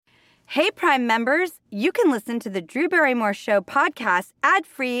Hey, Prime members, you can listen to the Drew Barrymore Show podcast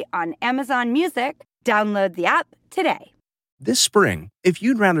ad-free on Amazon Music. Download the app today. This spring, if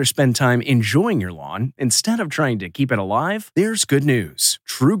you'd rather spend time enjoying your lawn instead of trying to keep it alive, there's good news.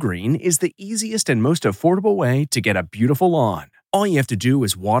 True Green is the easiest and most affordable way to get a beautiful lawn. All you have to do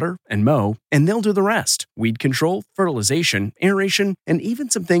is water and mow, and they'll do the rest. Weed control, fertilization, aeration, and even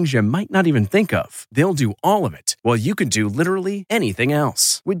some things you might not even think of. They'll do all of it, while you can do literally anything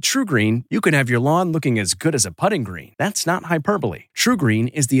else. With True Green, you can have your lawn looking as good as a putting green. That's not hyperbole. True Green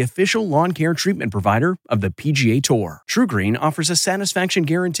is the official lawn care treatment provider of the PGA Tour. True Green offers a satisfaction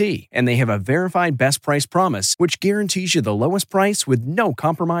guarantee, and they have a verified best price promise, which guarantees you the lowest price with no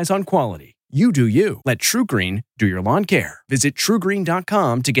compromise on quality. You do you. Let True Green do your lawn care. Visit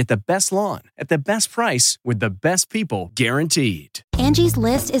TrueGreen.com to get the best lawn at the best price with the best people guaranteed. Angie's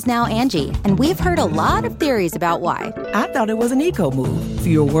List is now Angie, and we've heard a lot of theories about why. I thought it was an eco move.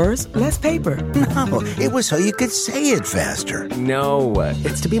 Fewer words, less paper. No, it was so you could say it faster. No,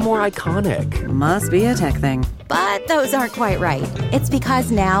 it's to be more iconic. Must be a tech thing. But those aren't quite right. It's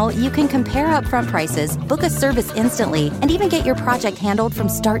because now you can compare upfront prices, book a service instantly, and even get your project handled from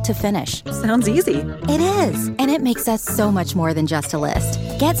start to finish. Sounds easy. It is, and it makes us so much more than just a list.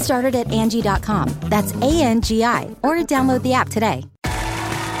 Get started at Angie.com. That's ANGI, or download the app today.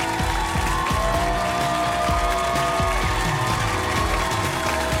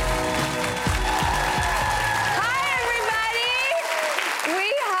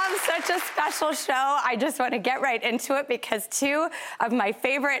 Special show. I just want to get right into it because two of my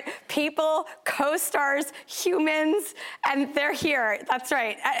favorite people, co-stars, humans, and they're here. That's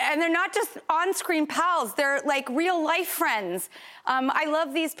right. And they're not just on-screen pals. They're like real life friends. I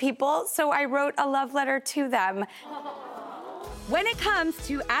love these people, so I wrote a love letter to them. When it comes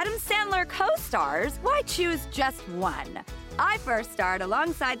to Adam Sandler co-stars, why choose just one? I first starred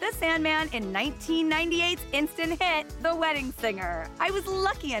alongside the Sandman in 1998's instant hit, The Wedding Singer. I was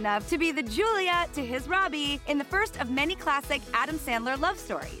lucky enough to be the Julia to his Robbie in the first of many classic Adam Sandler love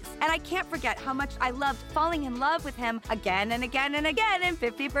stories. And I can't forget how much I loved falling in love with him again and again and again in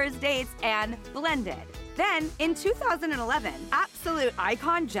 50 First Dates and Blended. Then, in 2011, absolute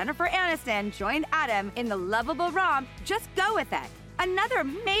icon Jennifer Aniston joined Adam in the lovable romp Just Go With It. Another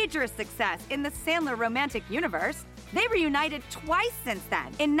major success in the Sandler romantic universe. They reunited twice since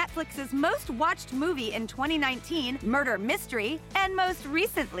then in Netflix's most watched movie in 2019, Murder Mystery, and most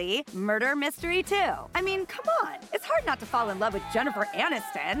recently, Murder Mystery 2. I mean, come on. It's hard not to fall in love with Jennifer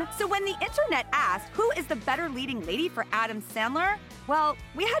Aniston. So when the internet asked who is the better leading lady for Adam Sandler, well,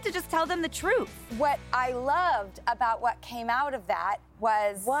 we had to just tell them the truth. What I loved about what came out of that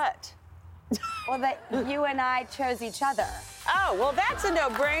was... What? Well, that you and I chose each other. Oh, well, that's a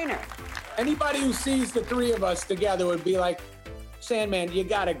no-brainer. Anybody who sees the three of us together would be like, Sandman, you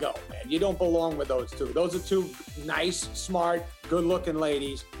gotta go, man. You don't belong with those two. Those are two nice, smart, good-looking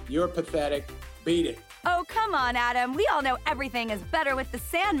ladies. You're pathetic. Beat it. Oh, come on, Adam. We all know everything is better with the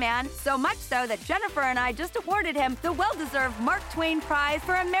Sandman, so much so that Jennifer and I just awarded him the well-deserved Mark Twain Prize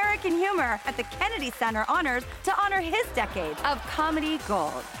for American Humor at the Kennedy Center Honors to honor his decade of comedy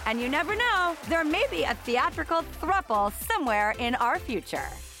gold. And you never know, there may be a theatrical throuple somewhere in our future.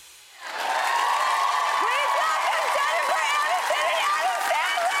 Please welcome Jennifer Aniston and Adam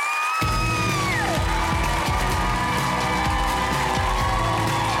Sandler!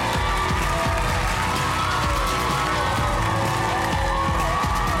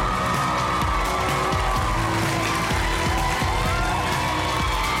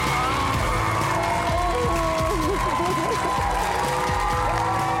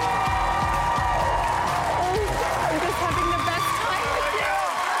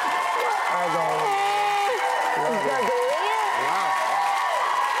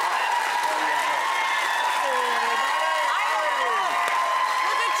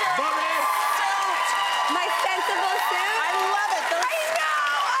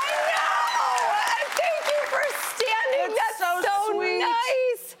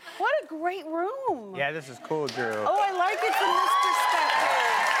 Yeah, this is cool, Drew. Oh, I like it from this perspective.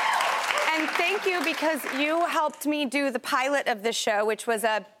 And thank you because you helped me do the pilot of the show, which was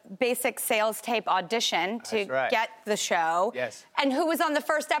a basic sales tape audition to get the show. Yes. And who was on the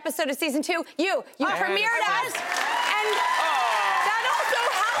first episode of season 2? You premiered us. And that also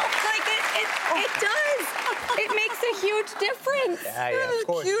helps. Like, it does. It makes a huge difference. Yeah, of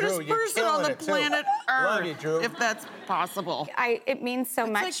course. You're the cutest Drew, person on the planet Earth. Love you, Drew. If that's possible. It means so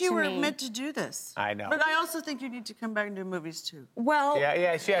much to me. It's like you were meant to do this. I know. But I also think you need to come back and do movies, too. Well...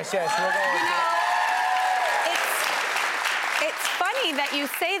 Yes. We're going it's funny funny that you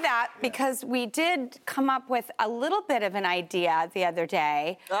say that because we did come up with a little bit of an idea the other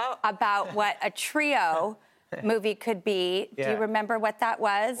day about what a trio movie could be. Yeah. Do you remember what that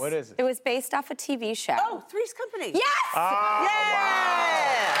was? What is it? It was based off a TV show. Oh, Three's Company. Yes! Oh,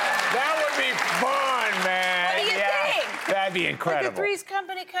 Yeah! that would be fun, man. What do you think? That'd be incredible. Like a Three's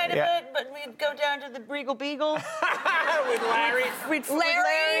Company kind of it, but we'd go down to the Regal Beagle. With Larry. With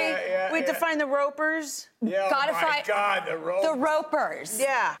Larry? We'd define the Ropers. Yeah, Gotta my find God, the rope. the Ropers.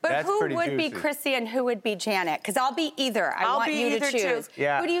 Yeah. But That's who pretty would be juicy. Chrissy and who would be Janet? Because I'll be either. I I'll want be you to either, too. choose.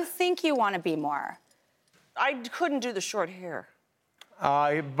 Yeah. Who do you think you want to be more? I couldn't do the short hair.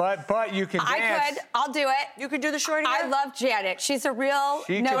 But you can dance. I could. I'll do it. You could do the short hair? I love Janet. She's a real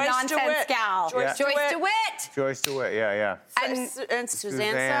She can- no-nonsense DeWitt. gal. Joyce DeWitt. Joyce DeWitt, yeah. And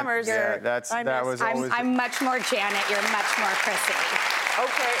Suzanne Summers. Yeah, that was always. I'm much more Janet. You're much more Chrissy.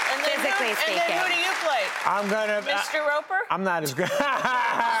 Okay, and then, Physically and speaking. then who do you play? I'm gonna. Mr. Roper? I'm not as good.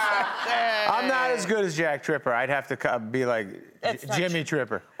 I'm not as good as Jack Tripper. I'd have to be like That's not Jimmy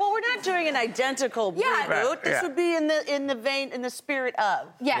Tripper. Well, we're not doing an identical reboot. Right, This yeah. would be in the vein, in the spirit of.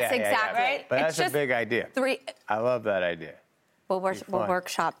 Yes, Yeah, exactly. Right? But It's that's a just big idea. Three. I love that idea. We'll fun.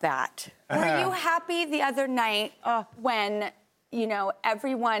 workshop that. Were you happy the other night when,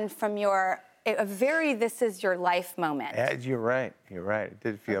 everyone from a very This Is Your Life moment Yeah, you're right. It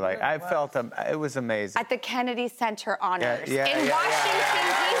did feel like I felt it was amazing. at the Kennedy Center Honors Yeah, in yeah, Washington,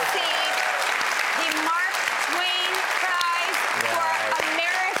 D.C., the Mark Twain Prize for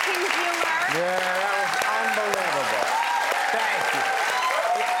American Humor. Yeah, that was unbelievable. Thank you.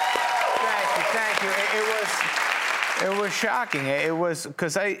 It was shocking. It was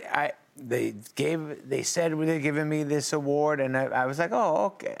because they said they're giving me this award, and I was like, oh,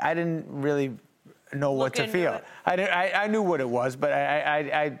 okay. I didn't really know what to into feel. it. I knew what it was, but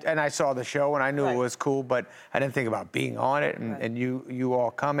I saw the show and I knew it was cool, but I didn't think about being on it and you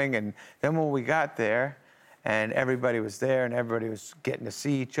all coming. And then when we got there, and everybody was there, and everybody was getting to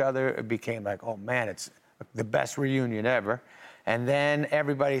see each other, it became like, oh man, it's the best reunion ever. And then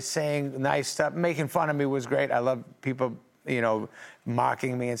everybody saying nice stuff, making fun of me was great. I love people,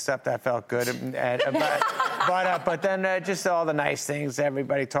 mocking me and stuff. That felt good. But then just all the nice things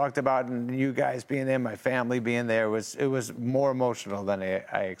everybody talked about, and you guys being there, my family being there, it was more emotional than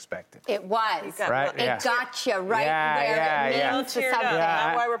I expected. It was. Right? It Yeah. got you right Yeah, where yeah, it yeah. means to Teared up. something.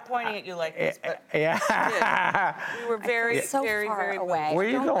 Not why we're pointing at you like this, but Yeah. we were very, It's so very, far very away. Where are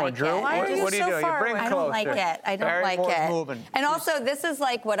you I don't going, like Drew? it. Why are you What are you so doing? far You bring away? I closer. don't like it. I don't like Barrymore's it. moving. And also, this is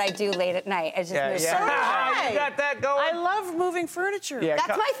like what I do late at night. I just move Yeah. Right. You got that going? I love moving furniture. Yeah,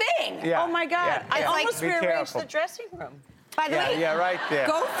 That's my thing. Yeah. Oh my God. Yeah. I Yeah. almost Be rearranged careful. the dressing room. By the way, Yeah, right there.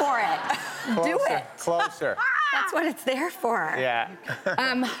 go for it. Do Closer, it. Closer. That's what it's there for. Yeah.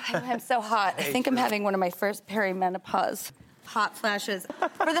 I'm so hot. I think I'm having one of my first perimenopause hot flashes.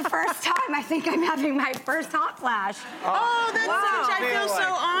 For the first time, I think I'm having my first hot flash. Oh, that's Wow. such, I feel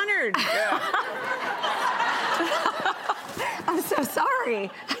so honored. I'm so sorry.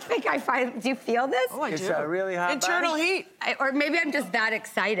 I think do you feel this? Oh, I It's do. a really hot Internal body. heat. Or maybe I'm just that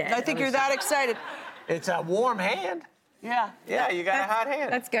excited. I think you're that excited. It's a warm hand. Yeah. Yeah, you got a hot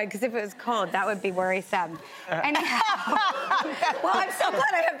hand. That's good, because if it was cold, that would be worrisome. Anyhow, well, I'm so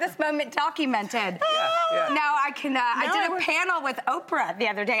glad I have this moment documented. Yeah. Now I can, I did a panel with Oprah the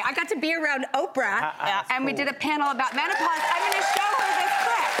other day. I got to be around Oprah, and we did a panel about menopause. I'm going to show her this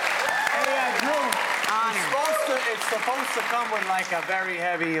clip. Hey, Drew, it's supposed to come with like a very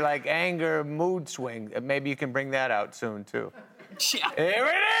heavy, like anger mood swing. Maybe you can bring that out soon too. Yeah. Here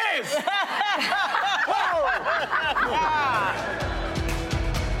it is!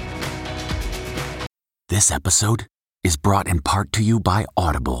 This episode is brought in part to you by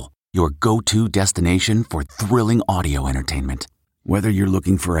Audible, your go-to destination for thrilling audio entertainment. Whether you're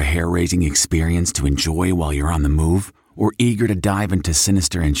looking for a hair-raising experience to enjoy while you're on the move or eager to dive into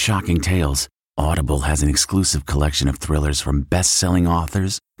sinister and shocking tales, Audible has an exclusive collection of thrillers from best-selling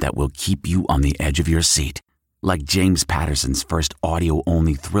authors that will keep you on the edge of your seat. Like James Patterson's first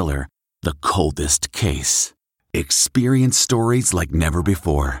audio-only thriller, The Coldest Case. Experience stories like never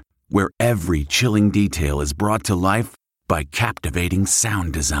before, where every chilling detail is brought to life by captivating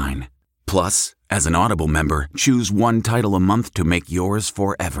sound design. Plus, as an Audible member, choose one title a month to make yours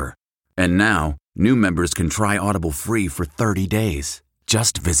forever. And now, new members can try Audible free for 30 days.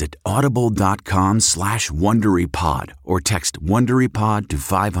 Just visit audible.com/WonderyPod or text WonderyPod to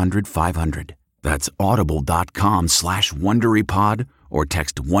 500-500. That's audible.com/WonderyPod or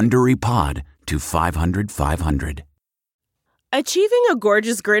text WonderyPod to 500-500. Achieving a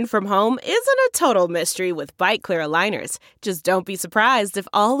gorgeous grin from home isn't a total mystery with Bite Clear aligners. Just don't be surprised if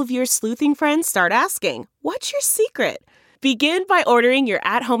all of your sleuthing friends start asking, "What's your secret?" Begin by ordering your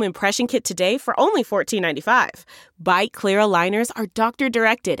at-home impression kit today for only $14.95. Byte Clear aligners are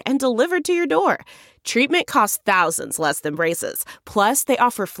doctor-directed and delivered to your door. Treatment costs thousands less than braces. Plus, they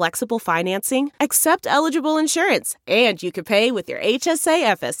offer flexible financing, accept eligible insurance, and you can pay with your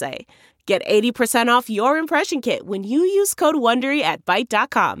HSA FSA. Get 80% off your impression kit when you use code WONDERY at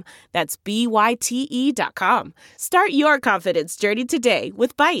Byte.com. That's BYTE.com. Start your confidence journey today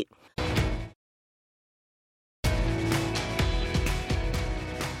with Byte.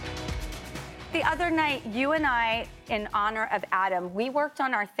 The other night, you and I, in honor of Adam, we worked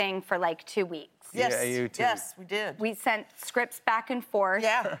on our thing for like 2 weeks. Yes, Yeah, you too. yes, we did. We sent scripts back and forth.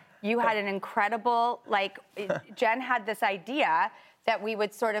 Yeah. You had an incredible, Jen had this idea that we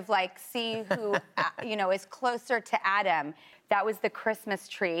would sort of see who, is closer to Adam. That was the Christmas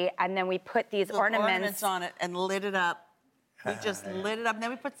tree, and then we put these ornaments on it and lit it up. We just lit it up, and then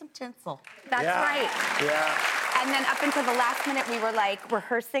we put some tinsel. That's right. Yeah. And then up until the last minute, we were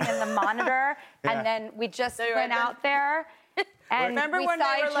rehearsing in the monitor, and then we just went out there. And Remember we when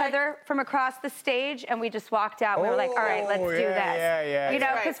saw they were each other from across the stage, and we just walked out. We were like, all right, let's do this. Yeah.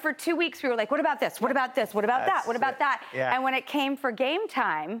 Because for 2 weeks, we were like, what about this? What about this? What about that? What about that? Yeah. And when it came for game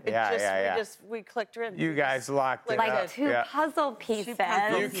time, We clicked her in. You guys locked it like up. two puzzle pieces.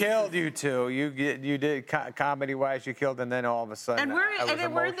 You killed, you two. You did comedy-wise, you killed, and then all of a sudden,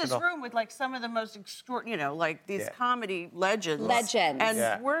 And we're in this room with some of the most extraordinary, these comedy legends.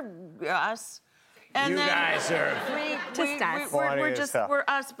 And we're us. And you then guys are we're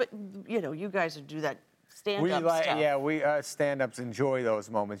us, but you guys do that stand-up stuff. We stand-ups enjoy those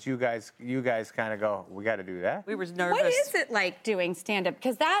moments. You guys kind of go, we got to do that. We were nervous. What is it like doing stand-up?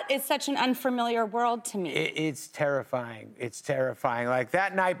 Because that is such an unfamiliar world to me. It's terrifying. It's terrifying. Like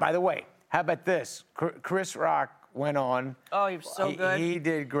that night, by the way, how about this? Chris Rock went on. Oh, he was so good. He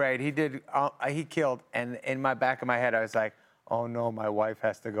did great. He killed. And in my back of my head, I was like, oh no, my wife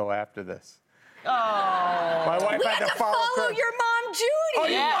has to go after this. Oh. My wife We had to follow Chris. your mom, Judy. Oh,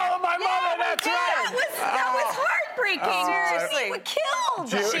 you followed my mother, that's right. That was heartbreaking. Seriously. We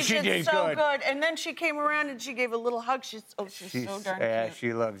killed. She did so good. And then she came around and she gave a little hug. She's so darn cute.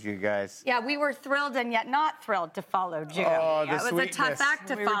 She loves you guys. Yeah, we were thrilled and yet not thrilled to follow Judy. Oh, the it was sweetness. a tough act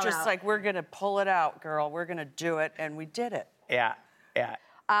to follow. We were just like, we're going to pull it out, girl. We're going to do it. And we did it. Yeah.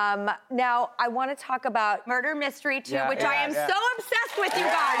 Now, I want to talk about Murder Mystery 2, which I am so obsessed with, you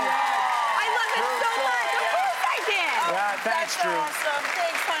guys. I love it so much. Of course I did. That's true. Awesome.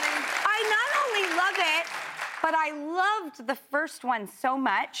 Thanks, honey. I not only love it, but I loved the first one so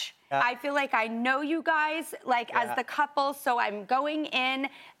much. I feel like I know you guys, as the couple, so I'm going in,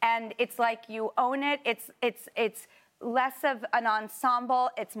 and it's like you own it. It's less of an ensemble.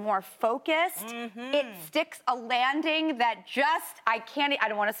 It's more focused. Mm-hmm. It sticks a landing that I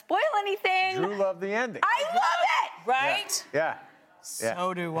don't want to spoil anything. Drew loved the ending. I love it. Right? Yeah.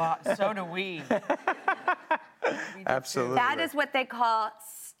 So do we. Absolutely. That is what they call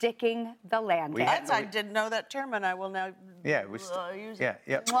sticking the landing. I didn't know that term, and I will now use it.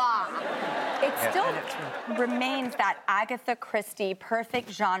 It still remains that Agatha Christie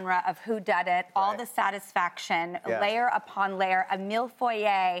perfect genre of whodunit, all the satisfaction, layer upon layer, a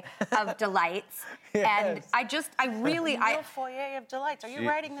millefeuille of delights. And I really... Millefeuille of delights. Are you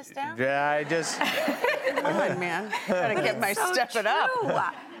writing this down? Yeah, Come on, man. Gotta get my step it up.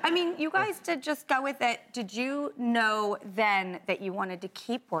 I mean, you guys did just go with it. Did you know then that you wanted to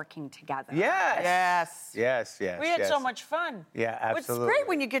keep working together? Yes. We had so much fun. Yeah, absolutely. It's great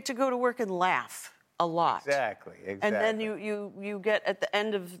when you get to go to work and laugh a lot. Exactly. And then you get at the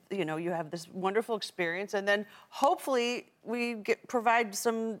end of, you have this wonderful experience, and then hopefully we provide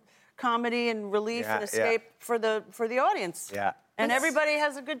some comedy and relief and escape for the audience. Yeah. And everybody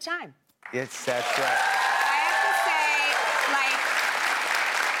has a good time. Yes, that's right. I have to say,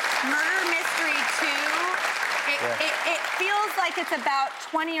 Murder Mystery 2, it feels like it's about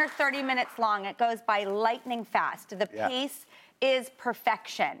 20 or 30 minutes long. It goes by lightning fast. The pace is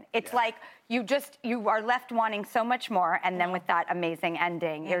perfection. It's like you are left wanting so much more, and then with that amazing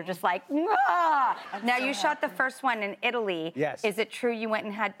ending, you're just like, ah! Now, you shot the first one in Italy. Yes. Is it true you went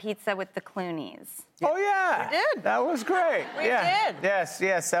and had pizza with the Clooneys? Oh, yeah. We did. That was great. We did. Yes,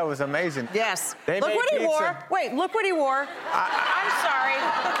 that was amazing. Yes. They look made what he pizza. wore. Wait, look what he wore. I'm sorry.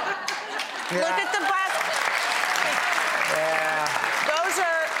 Look at the black. Yeah. Those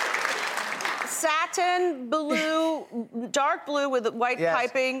are satin blue, dark blue with white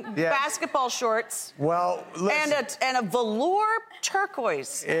piping, basketball shorts. Well, listen. And a velour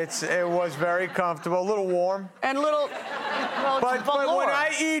turquoise. It was very comfortable, a little warm. And little, but when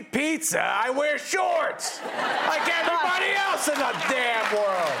I eat pizza, I wear shorts like everybody else in the damn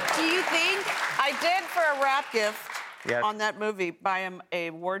world. Do you think? I did for a wrap gift. on that movie, buy him a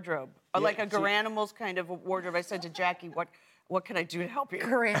wardrobe, like a Garanimals kind of a wardrobe. I said to Jackie, what can I do to help you?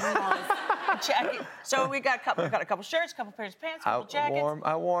 Garanimals. Jackie. So we got a couple shirts, a couple pairs of pants, a couple jackets.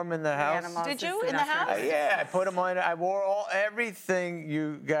 I wore them in the house. Animals Did you is in the house? Yeah, I put them on. I wore everything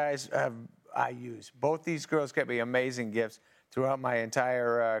you guys have. I use. Both these girls get me amazing gifts throughout my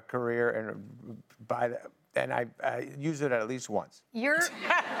entire career, and I use it at least once. This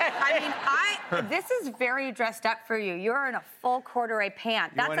is very dressed up for you. You're in a full corduroy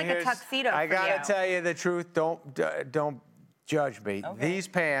pant. That's like a tuxedo for you. I gotta tell you the truth. Don't judge me. Okay. These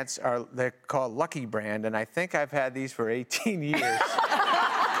pants they're called Lucky Brand, and I think I've had these for 18 years.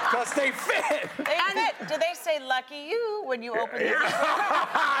 Because they fit. They fit. Do they say "lucky you" when you open them? Maybe.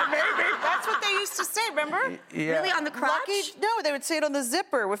 That's what they used to say. Remember? Yeah. Really, on the crotch? No, they would say it on the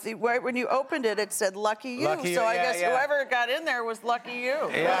zipper. Right when you opened it, it said "lucky you." So I guess whoever got in there was lucky you.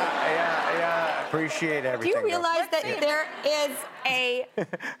 Yeah. Appreciate everything. Do you realize that there is a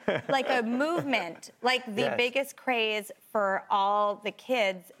movement, like the biggest craze for all the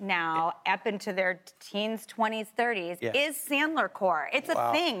kids now, up into their teens, 20s, 30s, is Sandler core. It's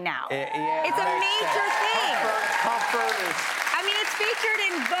a thing now. It's a major thing. Comfort is... I mean, it's featured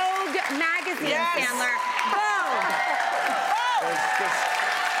in Vogue magazine, Sandler. Vogue.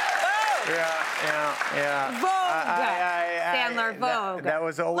 Yeah. Vogue. Sandler, Vogue. That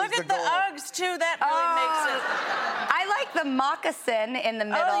was always Look at the Uggs, too. That really makes it... I like the moccasin in the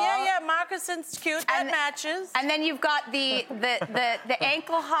middle. Oh, yeah. Moccasin's cute. That matches. And then you've got the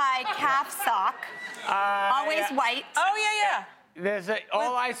ankle-high calf sock, always white. Oh, yeah.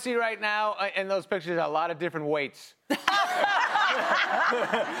 All I see right now in those pictures are a lot of different weights. You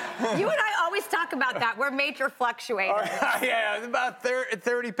and I always talk about that. We're major fluctuators. It's about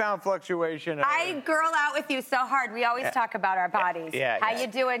 30-pound fluctuation. I girl out with you so hard. We always talk about our bodies. How you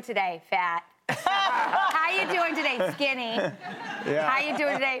doing today, fat? How you doing today, skinny? How you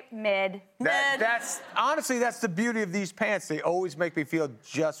doing today, mid? That's honestly, that's the beauty of these pants. They always make me feel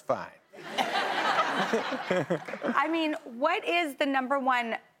just fine. I mean, what is the number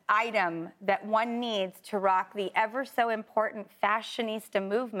one item that one needs to rock the ever so important fashionista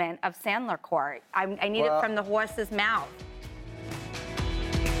movement of Sandler core? I need it from the horse's mouth.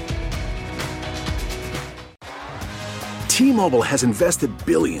 T-Mobile has invested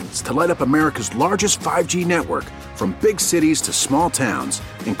billions to light up America's largest 5G network, from big cities to small towns,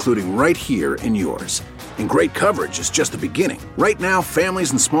 including right here in yours. And great coverage is just the beginning. Right now,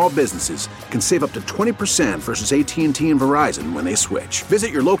 families and small businesses can save up to 20% versus AT&T and Verizon when they switch.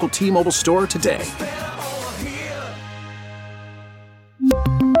 Visit your local T-Mobile store today.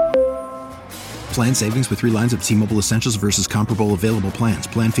 Plan savings with 3 lines of T-Mobile Essentials versus comparable available plans.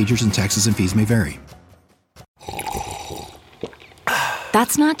 Plan features and taxes and fees may vary.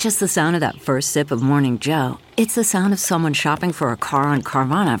 That's not just the sound of that first sip of Morning Joe. It's the sound of someone shopping for a car on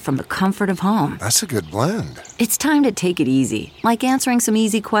Carvana from the comfort of home. That's a good blend. It's time to take it easy, like answering some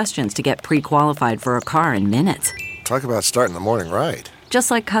easy questions to get pre-qualified for a car in minutes. Talk about starting the morning right.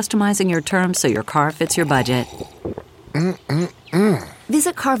 Just like customizing your terms so your car fits your budget.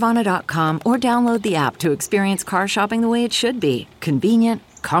 Visit Carvana.com or download the app to experience car shopping the way it should be. Convenient,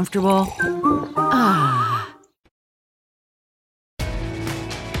 comfortable.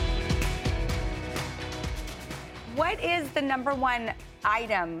 What is the number one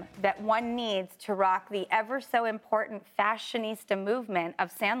item that one needs to rock the ever so important fashionista movement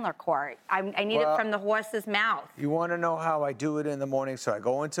of Sandler core? I need it from the horse's mouth. You want to know how I do it in the morning? So I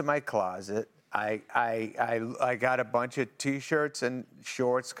go into my closet. I got a bunch of T-shirts and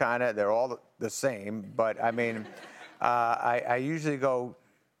shorts, kind of. They're all the same, but I mean, I usually go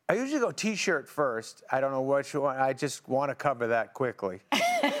T-shirt first. I don't know which one. I just want to cover that quickly.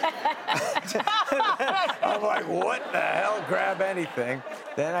 I'm like, what the hell? Grab anything.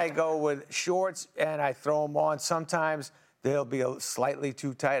 Then I go with shorts and I throw them on. Sometimes they'll be slightly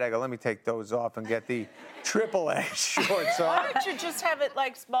too tight. I go, let me take those off and get the AAA shorts on. Why don't you just have it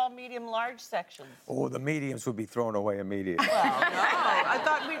like small, medium, large sections? Oh, the mediums would be thrown away immediately. Well, no. I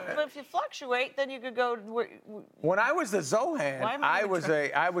thought if you fluctuate, then you could go. When I was the Zohan, I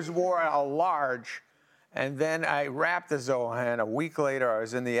wore a large. And then I wrapped the Zohan. A week later, I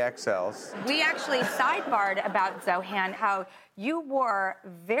was in the XLs. We actually sidebarred about Zohan, how you wore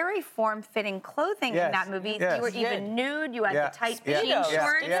very form-fitting clothing in that movie. Yes. You were even nude. You had the tight jean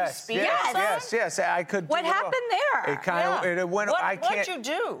shorts. Yes. I could. What happened there? It kind of. It went. What'd you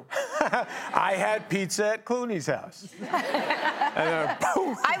do? I had pizza at Clooney's house. And then,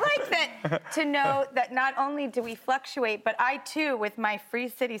 boom. I like that to know that not only do we fluctuate, but I too, with my Free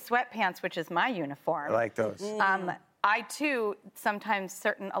City sweatpants, which is my uniform. I like those. I too sometimes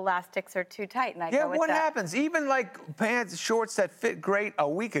certain elastics are too tight, and I go with what that. happens? Even like pants, shorts that fit great a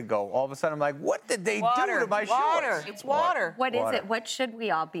week ago, all of a sudden I'm like, what did they do to my shorts? It's water. What is it? What should we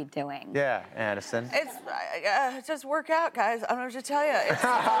all be doing? Yeah, Aniston. It's just work out, guys. I don't know what to tell you. It's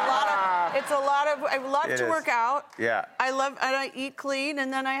a lot of. I love to work out. Yeah. And I eat clean,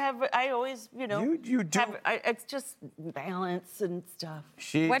 and then I always, You do. it's just balance and stuff.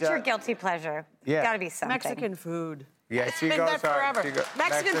 What's your guilty pleasure? Yeah. It's got to be something. Mexican food. Yeah, It's she been goes that forever.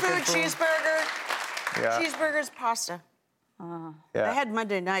 Mexican food, cheeseburger, cheeseburgers, pasta. I had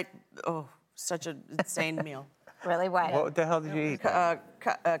Monday night. Oh, such an insane meal. Really? What the hell did you eat?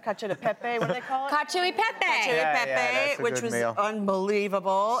 Cacio de pepe, what do they call it? Cacio e pepe. Cacio e pepe, which was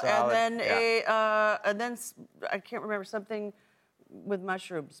unbelievable. Solid, and then I can't remember something with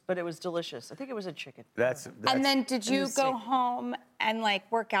mushrooms, but it was delicious. I think it was a chicken. And then did you go home and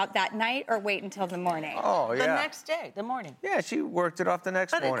like work out that night or wait until the morning? Oh, yeah. The next day, the morning. Yeah, she worked it off the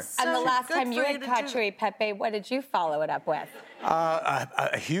next morning. And the last time you had cacio e pepe, what did you follow it up with?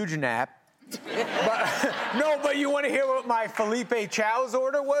 A huge nap. But you want to hear what my Felipe Chow's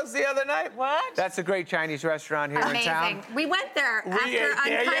order was the other night? What? That's a great Chinese restaurant here in town. Amazing. We went there after Uncut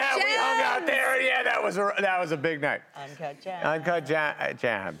Gems. We hung out there. Yeah, that was a big night. Uncut Gems. Uncut Jams.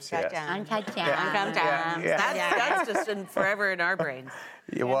 Yes. Uncut Gems. Uncut Gems. Yeah. That's just forever in our brains.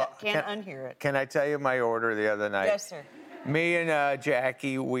 Can't unhear it. Can I tell you my order the other night? Yes, sir. Me and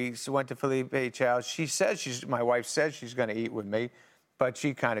Jackie, we went to Felipe Chow's. My wife says she's going to eat with me, but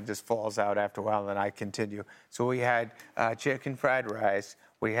she kind of just falls out after a while, and I continue. So we had chicken fried rice.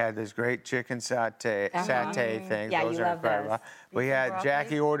 We had this great chicken satay thing. Yeah, those you are love incredible. those. We had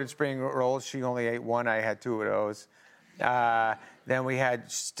Jackie ordered spring rolls. She only ate one. I had two of those. Then we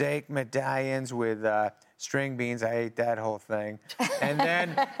had steak medallions with string beans. I ate that whole thing. And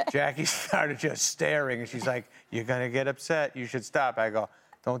then Jackie started just staring, and she's like, "You're gonna get upset. You should stop." I go,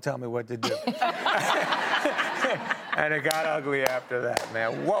 "Don't tell me what to do." And it got ugly after that,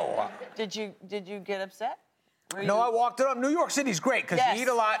 man. Whoa. Did you get upset? No, I walked it up. New York City's great because you eat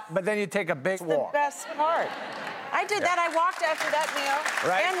a lot, but then you take a big walk. The best part. I did that. I walked after that meal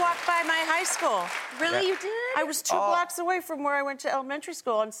and walked by my high school. Really, you did? I was 2 blocks away from where I went to elementary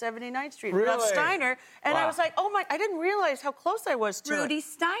school on 79th Street, Rudolph Steiner, and I was like, "Oh my!" I didn't realize how close I was to Rudy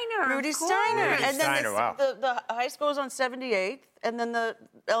Steiner. Rudy Steiner. And then the high school was on 78th, and then the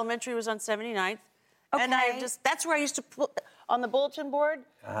elementary was on 79th. Okay. And that's where I used to put on the bulletin board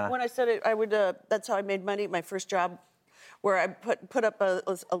when I said I would. That's how I made money. My first job, where I put up a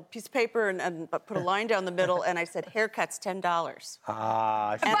piece of paper and put a line down the middle, and I said haircuts $10.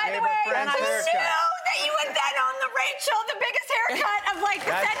 By the way, who knew that you would then own the Rachel, the biggest haircut of like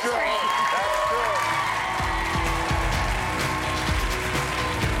the century? That's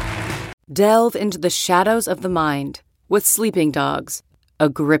true. Delve into the shadows of the mind with Sleeping Dogs, a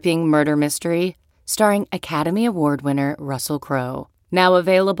gripping murder mystery starring Academy Award winner Russell Crowe. Now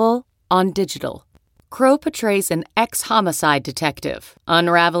available on digital. Crowe portrays an ex-homicide detective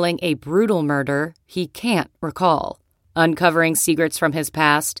unraveling a brutal murder he can't recall. Uncovering secrets from his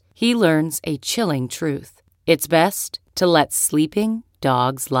past, he learns a chilling truth. It's best to let sleeping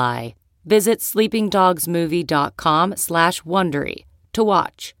dogs lie. Visit sleepingdogsmovie.com/Wondery to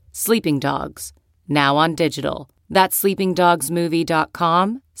watch Sleeping Dogs, now on digital. That's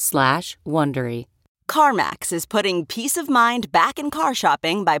sleepingdogsmovie.com/Wondery. CarMax is putting peace of mind back in car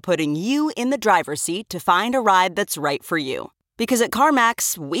shopping by putting you in the driver's seat to find a ride that's right for you. Because at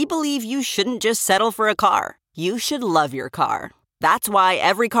CarMax, we believe you shouldn't just settle for a car. You should love your car. That's why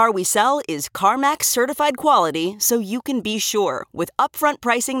every car we sell is CarMax certified quality, so you can be sure with upfront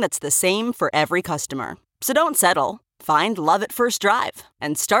pricing that's the same for every customer. So don't settle. Find love at first drive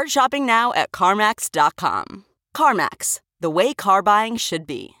and start shopping now at CarMax.com. CarMax, the way car buying should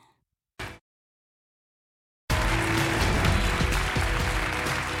be.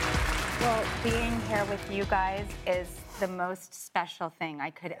 Well, being here with you guys is the most special thing I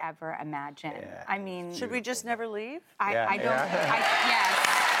could ever imagine. Yeah. I mean, Should we just never leave? Yes. I'll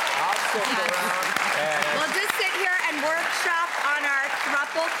stick around. We'll just sit here and workshop on our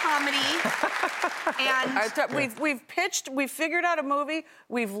throuple comedy. And we've pitched, we've figured out a movie,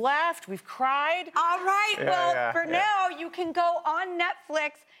 we've laughed, we've cried. All right. For now, you can go on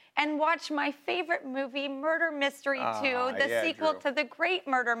Netflix and watch my favorite movie, Murder Mystery 2, the sequel to the great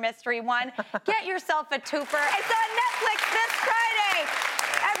Murder Mystery 1. Get yourself a twofer. It's on Netflix this Friday.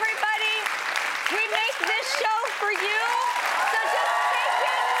 Everybody, we make this show for you, so just take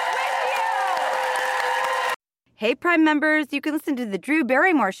it with you. Hey, Prime members, you can listen to the Drew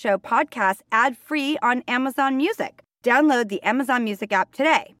Barrymore Show podcast ad-free on Amazon Music. Download the Amazon Music app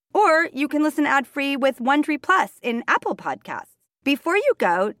today. Or you can listen ad-free with Wondery Plus in Apple Podcasts. Before you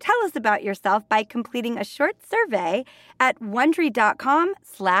go, tell us about yourself by completing a short survey at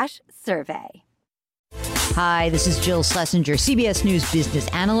Wondery.com/survey. Hi, this is Jill Schlesinger, CBS News business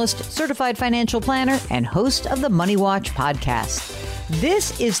analyst, certified financial planner, and host of the Money Watch podcast.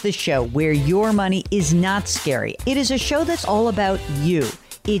 This is the show where your money is not scary. It is a show that's all about you.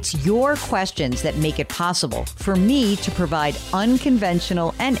 It's your questions that make it possible for me to provide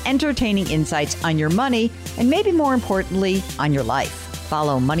unconventional and entertaining insights on your money, and maybe more importantly, on your life.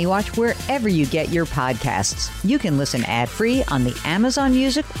 Follow Money Watch wherever you get your podcasts. You can listen ad-free on the Amazon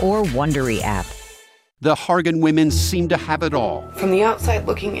Music or Wondery app. The Hargan women seem to have it all. From the outside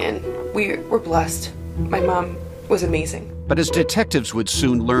looking in, we were blessed. My mom was amazing. But as detectives would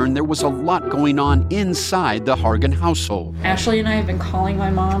soon learn, there was a lot going on inside the Hargan household. Ashley and I have been calling my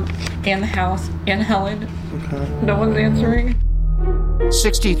mom and the house and Helen. Okay. No one's answering.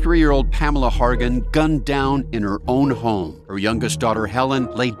 63-year-old Pamela Hargan gunned down in her own home. Her youngest daughter, Helen,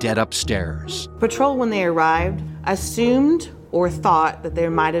 lay dead upstairs. Patrol, when they arrived, assumed or thought that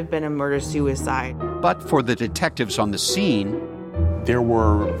there might have been a murder-suicide. But for the detectives on the scene, there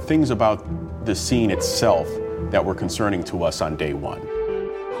were things about the scene itself that were concerning to us on day one.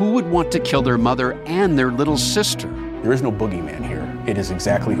 Who would want to kill their mother and their little sister? There is no boogeyman here. It is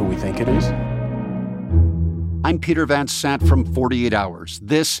exactly who we think it is. I'm Peter Van Sant from 48 Hours.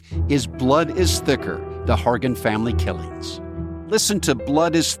 This is Blood is Thicker, the Hargan family killings. Listen to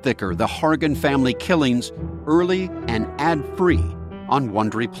Blood is Thicker, the Hargan family killings, early and ad-free on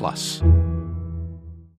Wondery Plus.